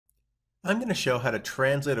I'm going to show how to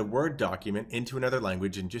translate a Word document into another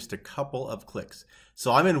language in just a couple of clicks.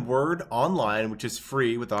 So I'm in Word Online, which is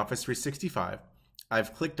free with Office 365.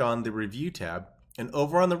 I've clicked on the Review tab, and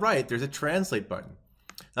over on the right, there's a Translate button.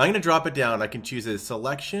 Now I'm going to drop it down. I can choose a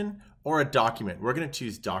selection or a document. We're going to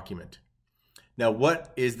choose Document. Now,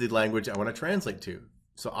 what is the language I want to translate to?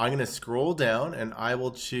 So I'm going to scroll down, and I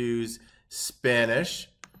will choose Spanish.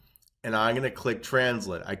 And I'm going to click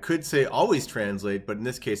translate. I could say always translate, but in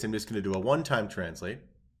this case, I'm just going to do a one-time translate.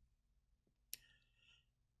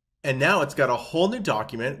 And now it's got a whole new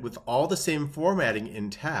document with all the same formatting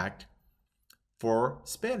intact for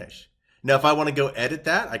Spanish. Now, if I want to go edit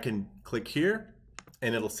that, I can click here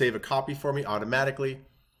and it'll save a copy for me automatically.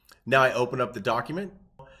 Now I open up the document.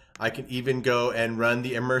 I can even go and run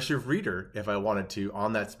the Immersive reader if I wanted to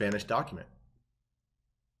on that Spanish document.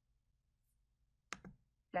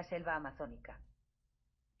 La selva amazónica.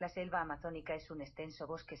 La selva amazónica es un extenso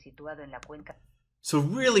bosque situado en la cuenca. So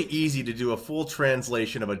really easy to do a full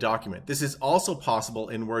translation of a document. This is also possible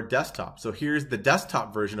in Word Desktop. So here's the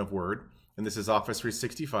desktop version of Word, and this is Office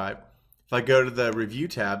 365. If I go to the Review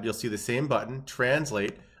tab, you'll see the same button,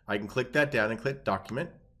 Translate. I can click that down and click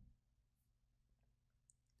Document.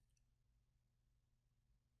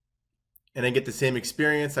 And I get the same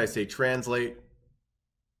experience. I say Translate,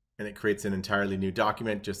 and it creates an entirely new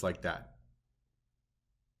document just like that.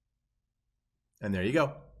 And there you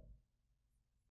go.